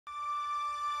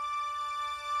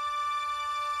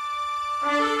Yeah,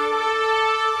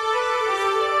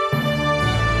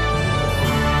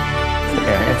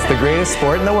 it's the greatest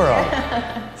sport in the world.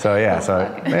 So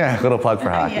yeah, little plug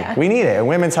for hockey. Yeah. We need it. And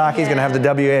women's hockey is going to have the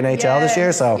WNHL this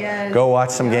year, so go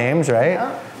watch some games,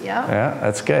 right? Yeah,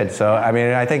 that's good. So I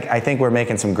mean, I think we're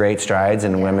making some great strides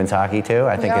in women's hockey too.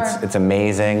 I think it's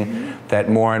amazing that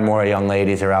more and more young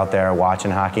ladies are out there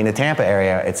watching hockey. In the Tampa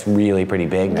area, it's really pretty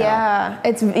big now.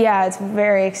 It's a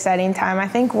very exciting time. I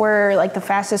think we're like the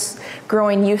fastest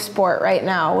growing youth sport right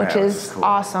now, which is cool.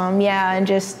 Awesome. Yeah, and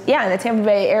just in the Tampa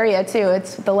Bay area too.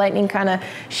 It's the Lightning kind of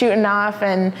shooting off,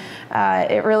 and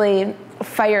it really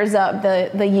fires up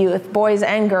the youth, boys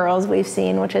and girls, we've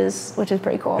seen, which is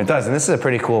pretty cool. It does, and this is a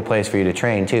pretty cool place for you to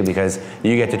train too, because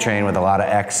you get to train with a lot of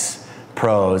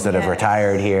ex-pros that have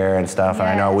retired here and stuff. And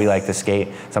I know we like to skate.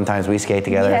 Sometimes we skate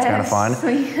together. It's kind of fun.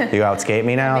 You out skate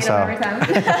me now, so every time.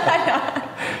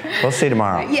 We'll see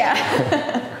tomorrow.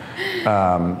 Yeah.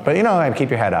 But and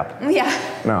keep your head up. Yeah.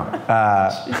 No.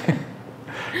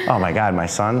 Oh my God, my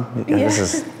son.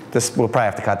 This we'll probably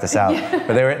have to cut this out.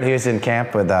 But he was in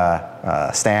camp with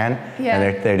Stan,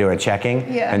 and they're doing checking.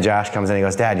 And Josh comes in and he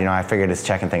goes, "Dad, I figured this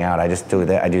checking thing out. I just do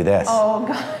I do this." Oh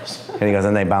gosh. And he goes,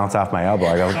 and they bounce off my elbow.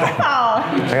 I go,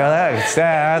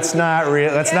 that's not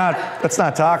real. Let's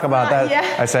not talk about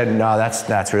that. I said, no,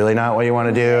 that's really not what you want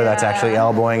to do. That's actually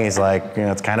elbowing. He's like,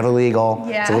 it's kind of illegal.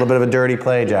 It's a little bit of a dirty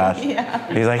play, Josh. He's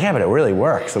like, yeah, but it really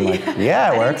works. I'm like, it works.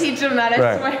 I didn't teach him that, I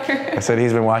swear. I said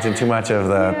he's been watching too much of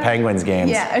the Penguins games.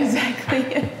 Yeah,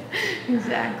 exactly.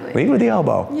 Exactly. Lead with the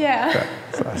elbow. Yeah.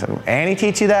 So I said, Annie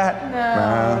teach you that?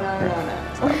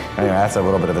 No. So, anyway, that's a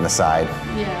little bit of an aside.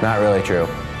 Yeah. Not really true.